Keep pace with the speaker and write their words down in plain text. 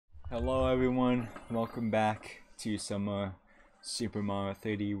Hello everyone, welcome back to some Super Mario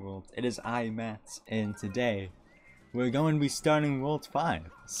 3D World. It is I, Matt, and today we're going to be starting World 5.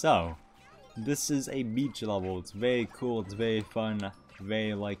 So, this is a beach level. It's very cool, it's very fun,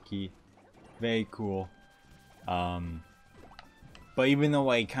 very likey, very cool. But even though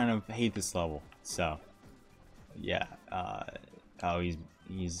I kind of hate this level, so yeah. Oh, he's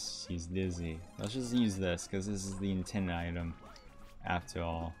dizzy. Let's just use this because this is the intended item after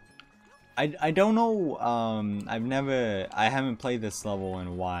all. I don't know, I haven't played this level in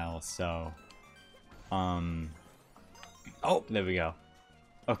a while, so, oh, there we go.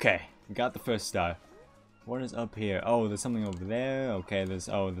 Okay, got the first star. What is up here? Oh, there's something over there. Okay,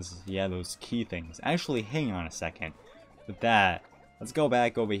 yeah, those key things. Actually, hang on a second. With that, let's go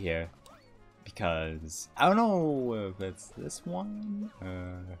back over here, because I don't know if it's this one.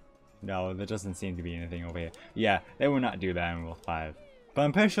 No, there doesn't seem to be anything over here. Yeah, they will not do that in World 5. But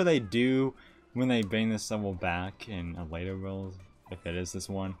I'm pretty sure they do when they bring this level back in a later world, if it is this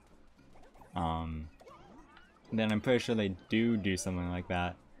one. Then I'm pretty sure they do something like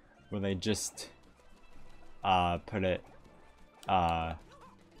that, where they just put it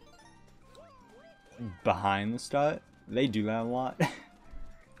behind the start. They do that a lot.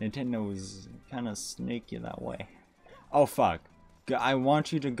 Nintendo is kind of sneaky that way. Oh fuck! I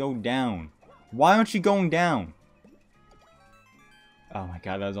want you to go down. Why aren't you going down? Oh my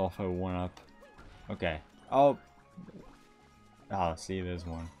god, that was all for one up. Okay. Oh, see, there's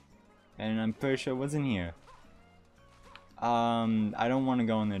one. And I'm pretty sure it wasn't here. I don't want to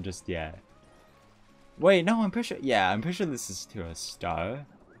go in there just yet. Wait, no, I'm pretty sure. Yeah, I'm pretty sure this is to a star.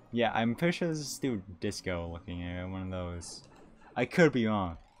 Yeah, I'm pretty sure this is still disco looking at one of those. I could be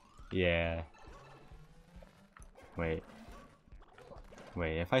wrong. Yeah. Wait,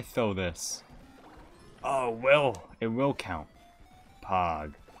 if I throw this. Oh, it will count.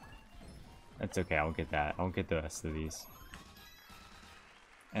 Pog. That's okay, I'll get that. I'll get the rest of these.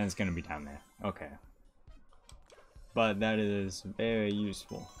 And it's gonna be down there. Okay. But that is very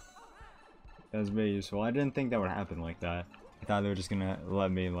useful. That was very useful. I didn't think that would happen like that. I thought they were just gonna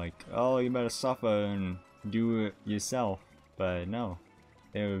let me like, oh, you better suffer and do it yourself. But no.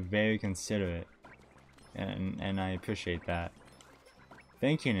 They were very considerate. And I appreciate that.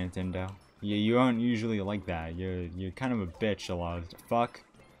 Thank you, Nintendo. Yeah, you aren't usually like that. You're kind of a bitch a lot of the fuck.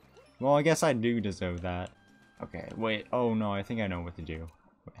 Well, I guess I do deserve that. Okay, wait. Oh no, I think I know what to do.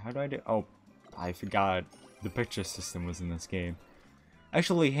 Wait, how do I do? Oh, I forgot the picture system was in this game.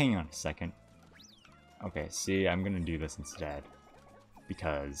 Actually, hang on a second. Okay, see, I'm gonna do this instead.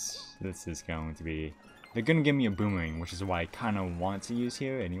 Because this is going to be... They're gonna give me a boomerang, which is why I kind of want to use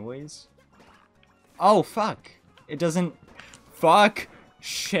here anyways. Oh, fuck! It doesn't... Fuck!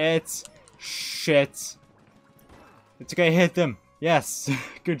 Shit! Shit. It's okay, hit them. Yes.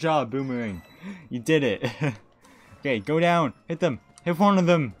 Good job, boomerang. You did it. Okay, go down. Hit them. Hit one of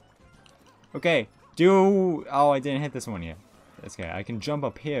them. Okay. Oh, I didn't hit this one yet. That's okay. I can jump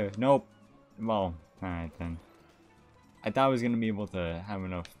up here. Nope. Well, alright then. I thought I was going to be able to have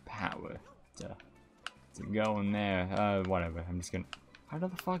enough power to go in there. Whatever. I'm just going to... How the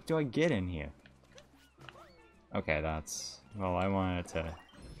fuck do I get in here? Okay, that's... Well, I wanted to...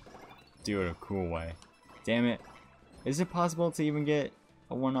 do it a cool way. Damn it. Is it possible to even get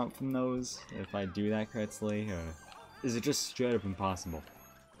a 1-up from those if I do that correctly, or is it just straight up impossible?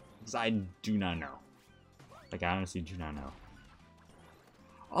 Because I do not know. Like, I honestly do not know.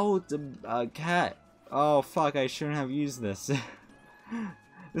 Oh, it's a cat. Oh, fuck, I shouldn't have used this.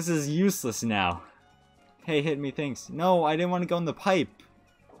 This is useless now. Hey, hit me, thanks. No, I didn't want to go in the pipe.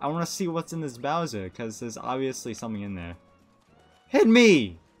 I want to see what's in this Bowser, because there's obviously something in there. Hit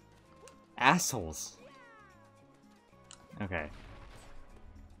me! Assholes. Okay.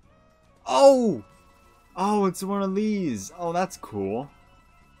 Oh! Oh, it's one of these. Oh, that's cool.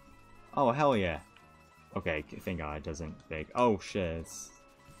 Oh, hell yeah. Okay, thank God it doesn't fake. Oh, shit. It's...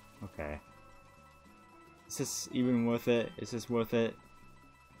 Okay. Is this even worth it? Is this worth it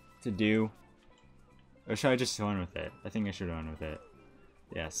to do? Or should I just run with it? I think I should run with it.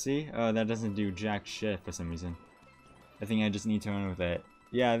 Yeah, see? Oh, that doesn't do jack shit for some reason. I think I just need to run with it.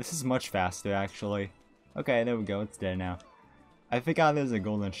 Yeah, this is much faster, actually. Okay, there we go. It's dead now. I forgot there's a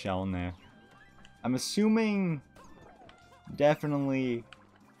golden shell in there. I'm assuming... Definitely...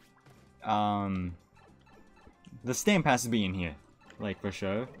 The stamp has to be in here. Like, for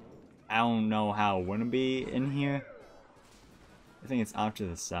sure. I don't know how it wouldn't be in here. I think it's off to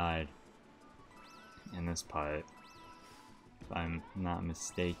the side. In this part. If I'm not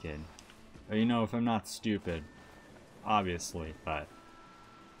mistaken. Or, you know, if I'm not stupid. Obviously, but...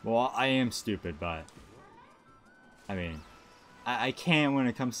 Well, I am stupid, but... I mean, I can't when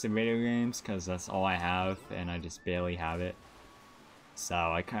it comes to video games because that's all I have and I just barely have it. So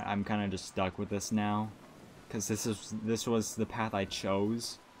I'm kind of just stuck with this now because this was the path I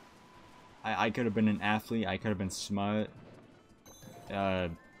chose. I could have been an athlete. I could have been smart.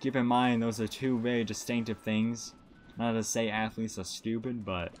 Keep in mind those are two very distinctive things. Not to say athletes are stupid,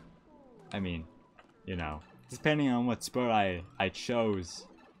 but I mean, you know, depending on what sport I chose,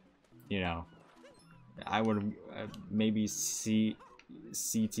 you know, I would have maybe CTE,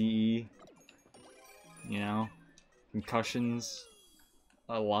 you know, concussions,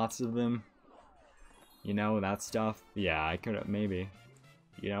 lots of them, you know, that stuff. Yeah, I could have maybe,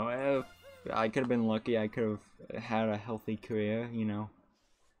 you know, I could have been lucky. I could have had a healthy career, you know,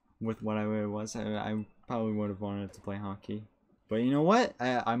 with whatever it was. I probably would have wanted to play hockey. But you know what?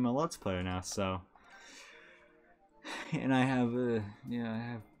 I'm a Let's Player now, so. And I have a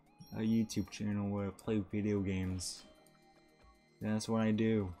YouTube channel where I play video games. That's what I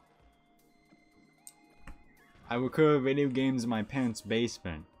do. I record video games in my parents'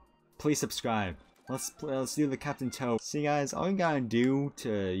 basement. Please subscribe. Let's do the Captain Toad. See guys, all you gotta do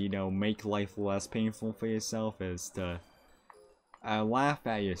to, you know, make life less painful for yourself is to laugh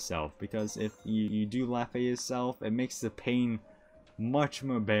at yourself, because if you do laugh at yourself, it makes the pain much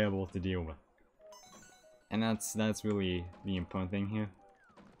more bearable to deal with. And that's really the important thing here.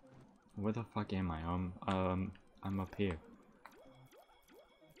 Where the fuck am I? I'm up here.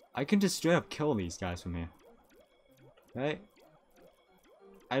 I can just straight up kill these guys from here. Right?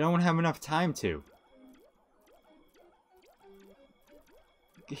 I don't have enough time to.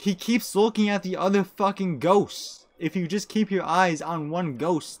 He keeps looking at the other fucking ghosts. If you just keep your eyes on one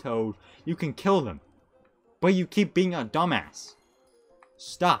ghost, Toad, you can kill them. But you keep being a dumbass.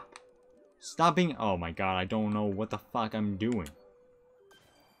 Stop. Stop being— oh my god, I don't know what the fuck I'm doing.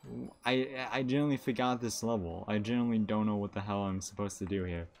 I generally forgot this level. I generally don't know what the hell I'm supposed to do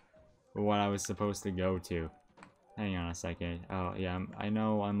here. Or what I was supposed to go to. Hang on a second. Oh yeah, I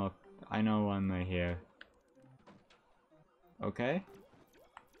know I'm up. I know I'm right here. Okay.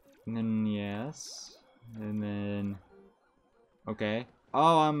 And then yes. And then okay.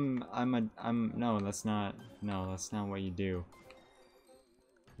 Oh, no, that's not what you do.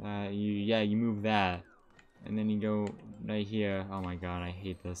 You move that. And then you go right here. Oh my god, I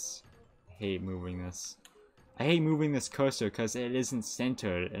hate this. I hate moving this. I hate moving this cursor because it isn't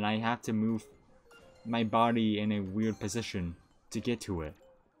centered and I have to move my body in a weird position to get to it.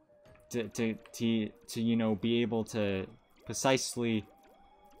 To you know, be able to precisely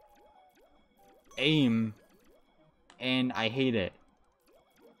aim, and I hate it.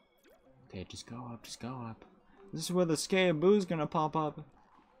 Okay, just go up, just go up. This is where the Scaraboo's gonna pop up.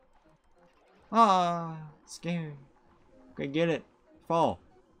 Ah, scary. Okay, get it. Fall.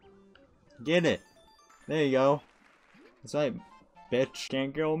 Get it. There you go. That's right, bitch.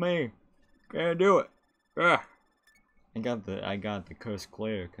 Can't kill me. Can't do it. Ugh. I got the curse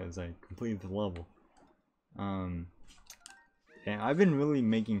clear because I completed the level. Yeah, I've been really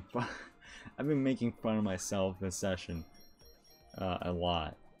making fun. I've been making fun of myself this session a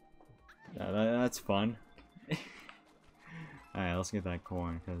lot. That's fun. Alright, let's get that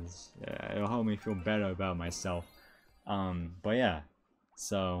coin because it'll help me feel better about myself. But yeah,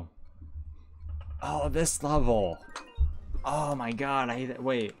 so. Oh, this level. Oh my god,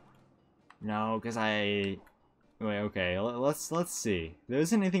 wait. No, because wait, okay, let's see. There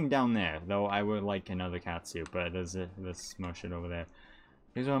isn't anything down there, though I would like another catsuit, but there's more shit over there.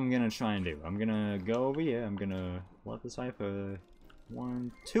 Here's what I'm gonna try and do. I'm gonna go over here, I'm gonna let this ride for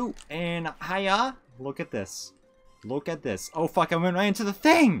 1, 2, and hiya! Look at this. Look at this. Oh fuck, I went right into the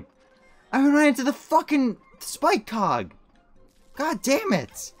thing! I went right into the fucking spike cog! God damn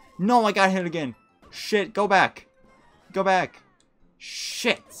it! No, I got hit again. Shit, go back. Go back.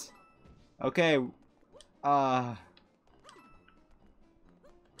 Shit. Okay. What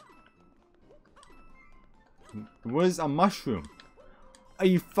is a mushroom? Are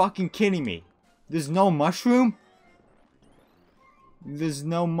you fucking kidding me? There's no mushroom? There's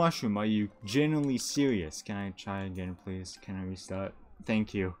no mushroom. Are you genuinely serious? Can I try again, please? Can I restart?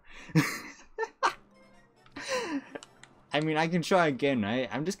 Thank you. I mean, I can try again, right?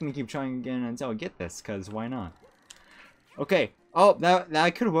 I'm just gonna keep trying again until I get this, cause why not? Okay. Oh,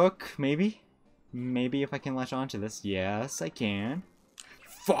 that could work, maybe. Maybe if I can latch onto this. Yes, I can.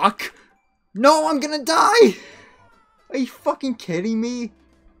 Fuck! No, I'm gonna die! Are you fucking kidding me?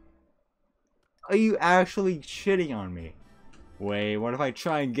 Are you actually shitting on me? Wait, what if I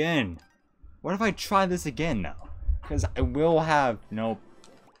try again? What if I try this again, though? Because I will have... Nope.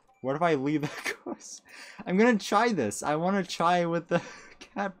 What if I leave the course? I'm gonna try this. I want to try with the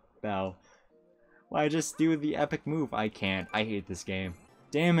cat bell. Why just do the epic move? I can't. I hate this game.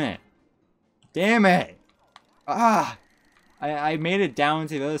 Damn it. Damn it! Ah! I made it down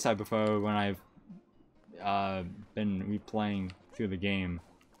to the other side before when I've been replaying through the game.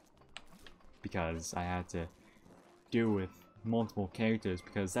 Because I had to deal with multiple characters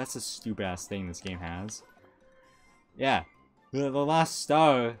because that's a stupid ass thing this game has. Yeah. The last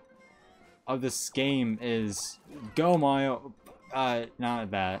star of this game is Go Mario.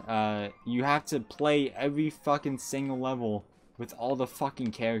 Not that. You have to play every fucking single level with all the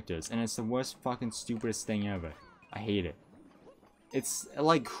fucking characters, and it's the worst fucking stupidest thing ever. I hate it. It's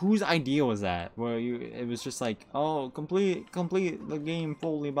like, whose idea was that? Where it was just like, oh, complete the game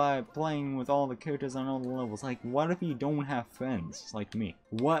fully by playing with all the characters on all the levels. Like, what if you don't have friends like me?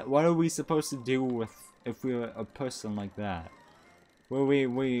 What are we supposed to do with if we're a person like that? Where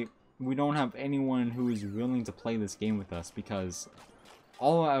we don't have anyone who is willing to play this game with us because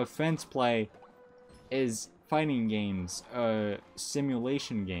all our friends play is fighting games,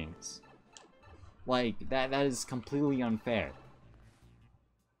 simulation games. Like, that is completely unfair.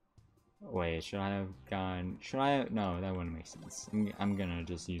 Wait, should I have gone... Should I... No, that wouldn't make sense. I'm gonna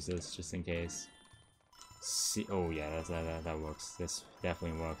just use this just in case. See... Oh, yeah, that works. This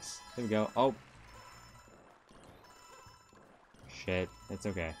definitely works. There we go. Oh! Shit. It's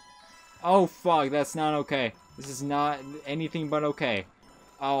okay. Oh, fuck. That's not okay. This is not anything but okay.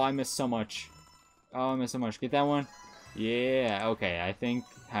 Oh, I missed so much. Oh, I missed so much. Get that one? Yeah, okay. I think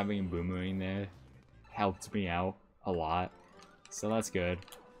having a boomerang there helped me out a lot. So that's good.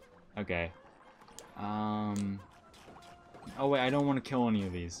 Okay. Oh wait, I don't want to kill any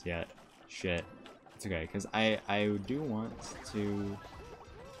of these yet. Shit. It's okay, because I do want to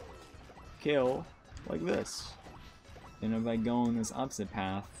kill like this. And if I go on this opposite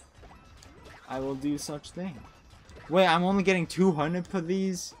path, I will do such thing. Wait, I'm only getting 200 for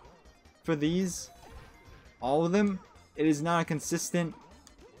these? For these? All of them? It is not a consistent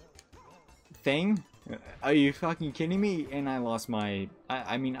thing? Are you fucking kidding me? And I lost my...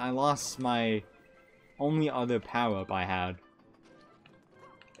 I mean, I lost my only other power-up I had.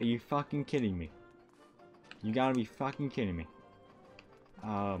 Are you fucking kidding me? You gotta be fucking kidding me.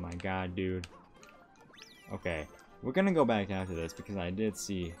 Oh my god, dude. Okay. We're gonna go back after this because I did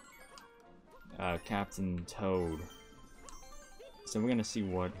see Captain Toad. So we're gonna see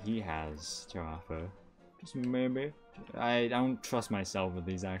what he has to offer. Just maybe. I don't trust myself with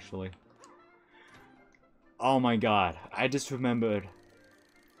these, actually. Oh my god, I just remembered.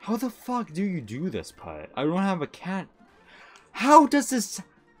 How the fuck do you do this part? I don't have a cat. How does this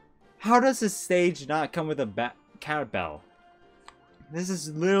stage not come with a cat bell? This is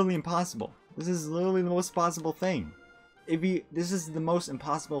literally impossible. This is literally the most possible thing. This is the most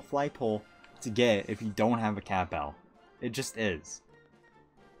impossible flagpole to get if you don't have a cat bell. It just is.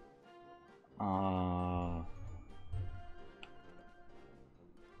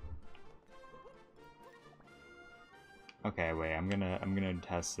 Okay, wait, I'm gonna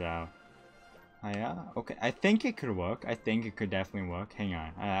test it out. Oh, yeah? Okay, I think it could work. I think it could definitely work. Hang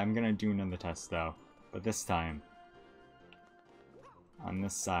on. I'm gonna do another test though. But this time on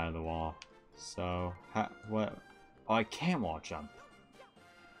this side of the wall. So, what? Oh, I can't wall jump.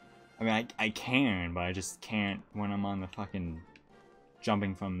 I mean, I can, but I just can't when I'm on the fucking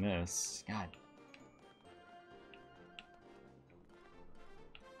jumping from this. God.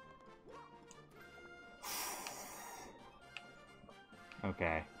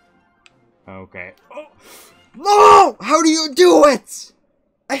 Okay. Okay. Oh! No! How do you do it?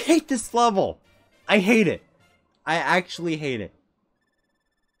 I hate this level. I hate it. I actually hate it.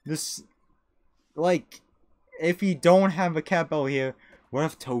 This, like, if you don't have a cat bell here, what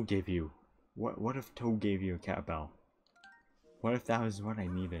if Toad gave you? What if Toad gave you a cat bell? What if that was what I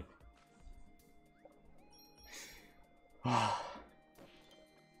needed?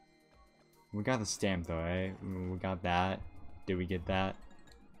 We got the stamp though, right? We got that. Did we get that?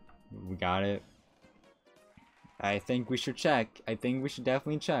 We got it. I think we should check. I think we should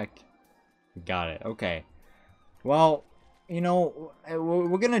definitely check. We got it. Okay. Well, you know,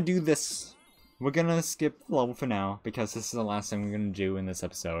 we're gonna do this. We're gonna skip the level for now because this is the last thing we're gonna do in this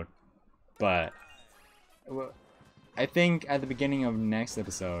episode. But I think at the beginning of next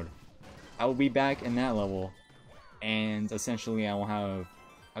episode, I will be back in that level, and essentially I will have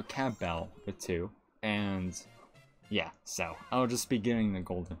a cat bell with 2, and yeah, so I'll just be getting the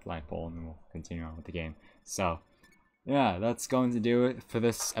golden flagpole and then we'll continue on with the game. So yeah, that's going to do it for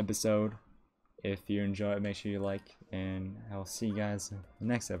this episode. If you enjoy it, make sure you like, and I'll see you guys in the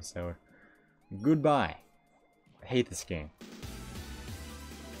next episode. Goodbye. I hate this game.